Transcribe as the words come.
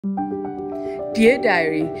Dear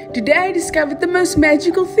Diary, today I discovered the most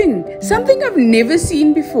magical thing, something I've never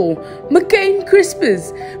seen before. McCain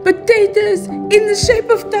crispers, potatoes in the shape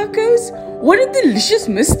of tacos. What a delicious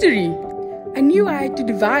mystery. I knew I had to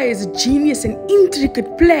devise a genius and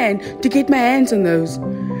intricate plan to get my hands on those.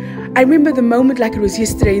 I remember the moment like it was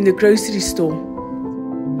yesterday in the grocery store.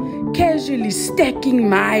 Casually stacking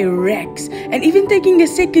my racks and even taking a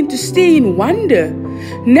second to stare in wonder.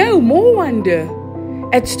 No more wonder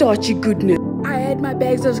at starchy goodness. I had my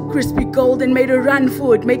bags of crispy gold and made a run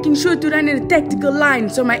for it, making sure to run in a tactical line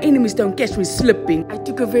so my enemies don't catch me slipping. I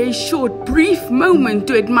took a very short, brief moment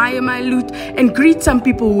to admire my loot and greet some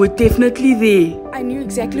people who were definitely there. I knew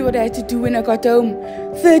exactly what I had to do when I got home.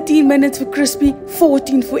 13 minutes for crispy,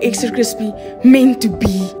 14 for extra crispy, meant to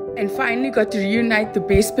be. And finally got to reunite the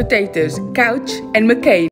best potatoes, Couch and McCain.